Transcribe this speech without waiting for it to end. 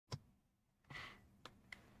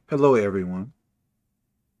Hello, everyone.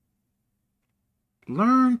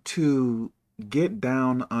 Learn to get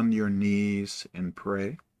down on your knees and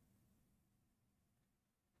pray.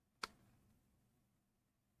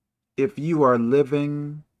 If you are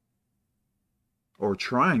living or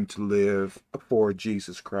trying to live for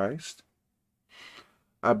Jesus Christ,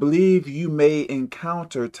 I believe you may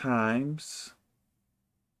encounter times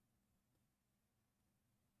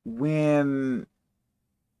when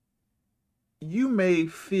you may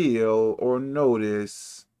feel or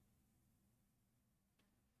notice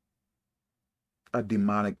a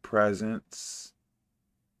demonic presence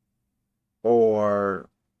or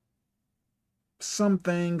some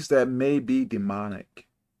things that may be demonic.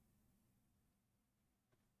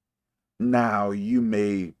 Now, you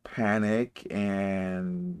may panic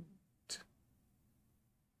and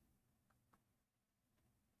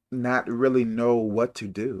not really know what to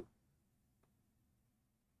do.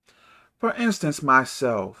 For instance,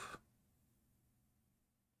 myself,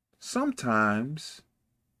 sometimes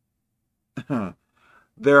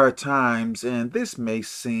there are times, and this may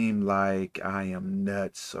seem like I am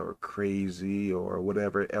nuts or crazy or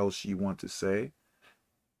whatever else you want to say,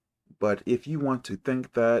 but if you want to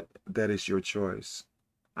think that, that is your choice.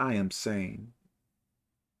 I am sane.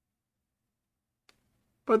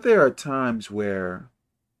 But there are times where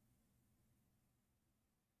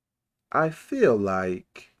I feel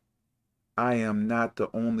like I am not the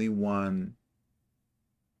only one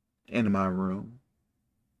in my room.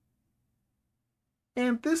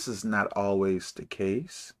 And this is not always the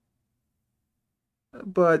case,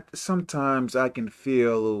 but sometimes I can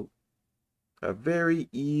feel a very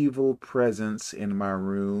evil presence in my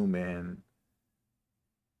room, and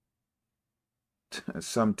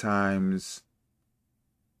sometimes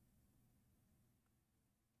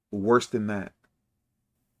worse than that.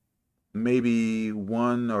 Maybe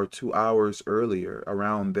 1 or 2 hours earlier,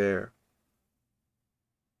 around there,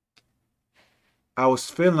 I was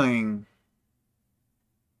feeling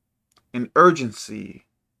an urgency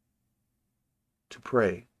to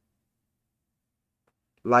pray,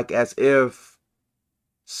 like as if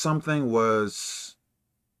something was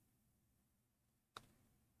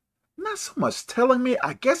not so much telling me,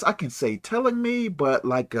 I guess I can say telling me, but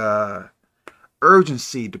like a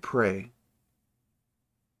urgency to pray.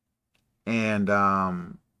 And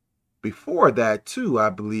before that too,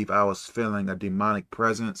 I believe I was feeling a demonic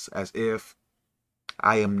presence, as if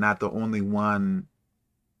I am not the only one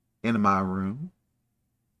in my room.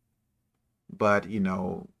 But,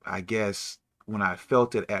 I guess when I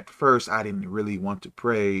felt it at first, I didn't really want to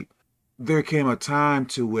pray. There came a time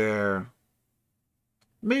to where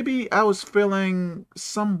maybe I was feeling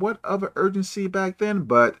somewhat of an urgency back then,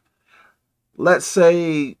 but let's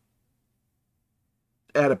say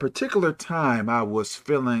at a particular time, I was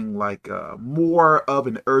feeling like more of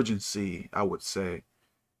an urgency, I would say,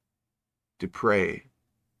 to pray.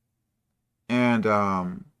 And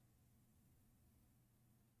I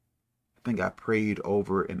think I prayed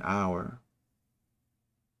over an hour.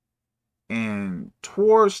 And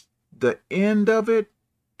towards the end of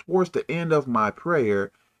my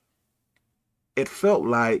prayer, it felt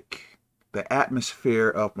like the atmosphere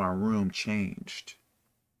of my room changed.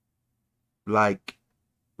 Like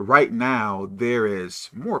right now, there is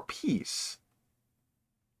more peace.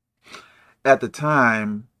 At the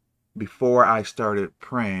time, before I started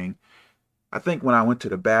praying, I think when I went to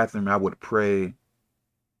the bathroom, I would pray.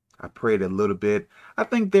 I prayed a little bit. I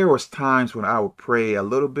think there was times when I would pray a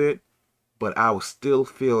little bit, but I would still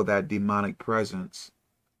feel that demonic presence.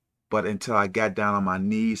 But until I got down on my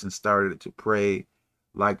knees and started to pray,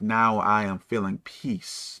 like now I am feeling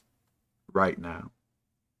peace right now.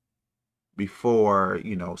 Before,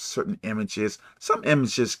 certain images, some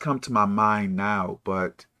images come to my mind now,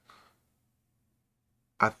 but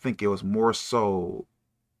I think it was more so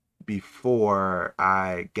before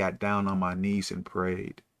I got down on my knees and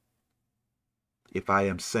prayed. If I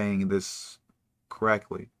am saying this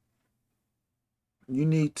correctly, you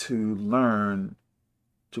need to learn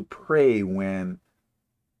to pray when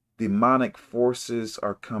demonic forces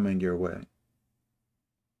are coming your way.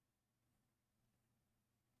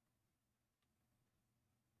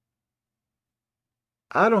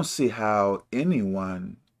 I don't see how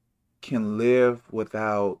anyone can live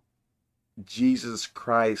without Jesus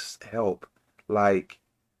Christ's help. Like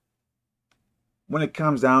when it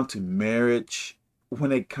comes down to marriage,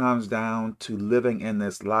 when it comes down to living in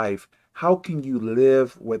this life, how can you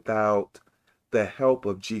live without the help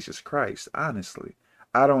of Jesus Christ? Honestly,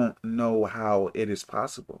 I don't know how it is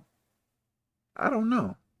possible. I don't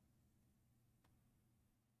know.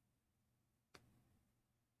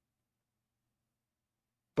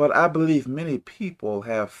 But I believe many people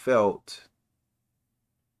have felt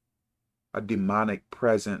a demonic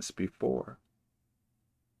presence before.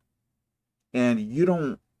 And you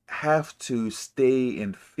don't have to stay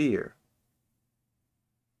in fear.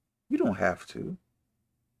 You don't have to.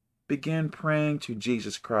 Begin praying to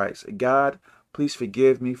Jesus Christ. God, please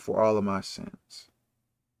forgive me for all of my sins.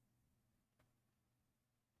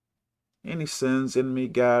 Any sins in me,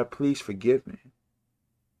 God, please forgive me.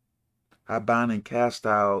 I bind and cast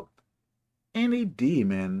out any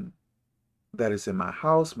demon that is in my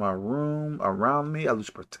house, my room, around me. I lose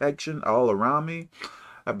protection all around me.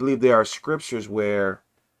 I believe there are scriptures where,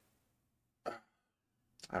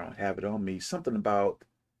 I don't have it on me, something about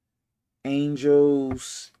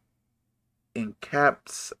angels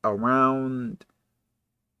encamped around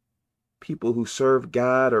people who serve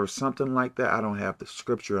God or something like that. I don't have the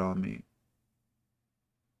scripture on me.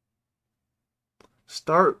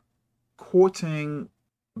 Start quoting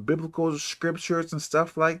biblical scriptures and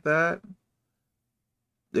stuff like that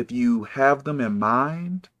if you have them in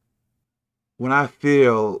mind. When I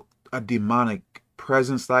feel a demonic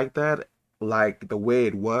presence like that, like the way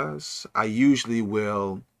it was, I usually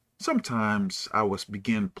will, sometimes I will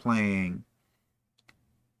begin playing.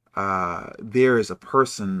 There is a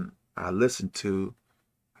person I listen to.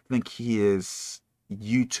 I think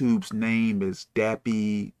YouTube's name is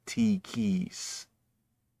Dappy T Keys.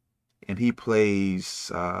 And he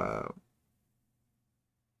plays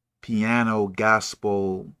piano,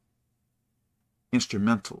 gospel,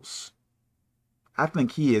 instrumentals. I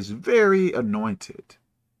think he is very anointed.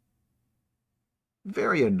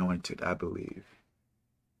 Very anointed, I believe.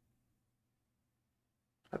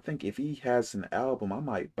 I think if he has an album, I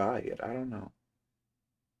might buy it. I don't know.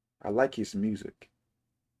 I like his music.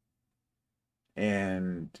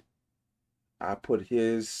 And I put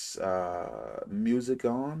his music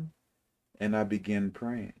on and I begin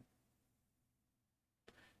praying.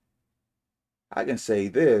 I can say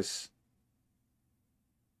this.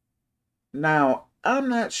 Now, I'm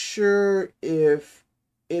not sure if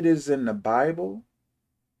it is in the Bible.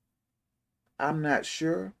 I'm not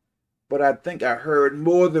sure. But I think I heard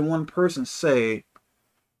more than one person say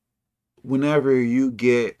whenever you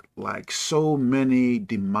get like so many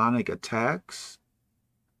demonic attacks,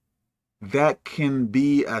 that can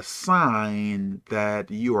be a sign that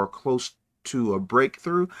you are close to a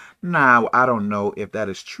breakthrough. Now, I don't know if that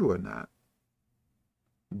is true or not.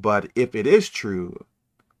 But if it is true,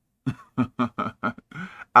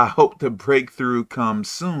 I hope the breakthrough comes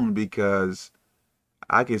soon, because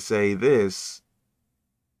I can say this,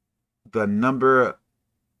 the number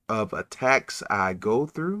of attacks I go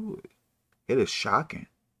through, it is shocking.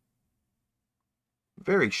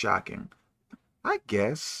 Very shocking. I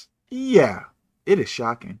guess. Yeah, it is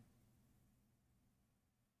shocking.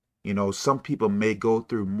 You know, some people may go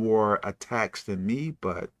through more attacks than me,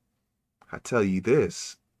 but I tell you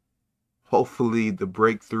this, hopefully the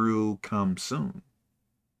breakthrough comes soon.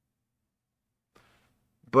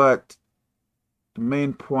 But the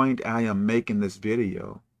main point I am making this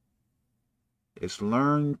video is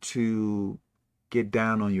learn to get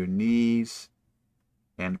down on your knees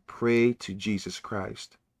and pray to Jesus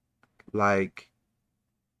Christ. Like,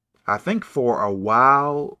 I think for a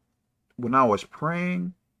while when I was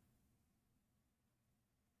praying,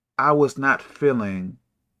 I was not feeling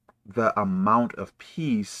the amount of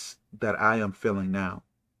peace that I am feeling now.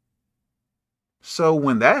 So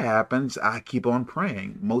when that happens, I keep on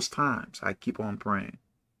praying. Most times, I keep on praying.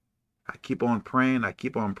 I keep on praying. I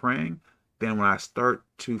keep on praying. Then when I start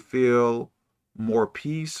to feel more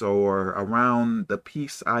peace or around the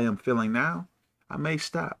peace I am feeling now, I may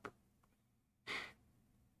stop.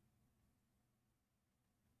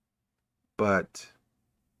 But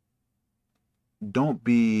don't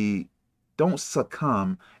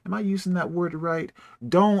succumb. Am I using that word right?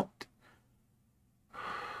 Don't,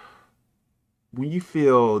 when you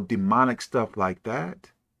feel demonic stuff like that,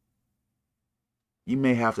 you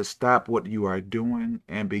may have to stop what you are doing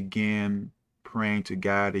and begin praying to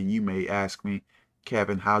God. And you may ask me,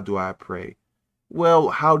 Kevin, how do I pray? Well,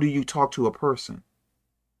 how do you talk to a person?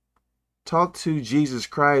 Talk to Jesus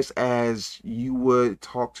Christ as you would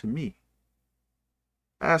talk to me.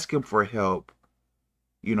 Ask him for help.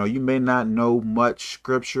 You know, you may not know much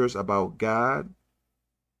scriptures about God.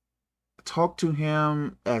 Talk to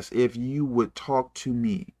him as if you would talk to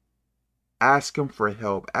me. Ask him for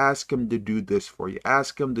help. Ask him to do this for you.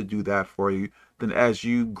 Ask him to do that for you. Then as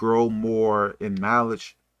you grow more in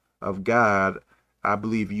knowledge of God, I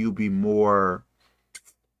believe you'll be more,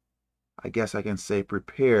 I guess I can say,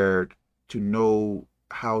 prepared to know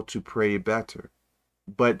how to pray better.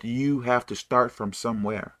 But you have to start from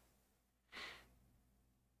somewhere.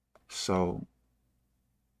 So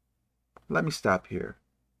let me stop here.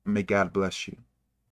 May God bless you.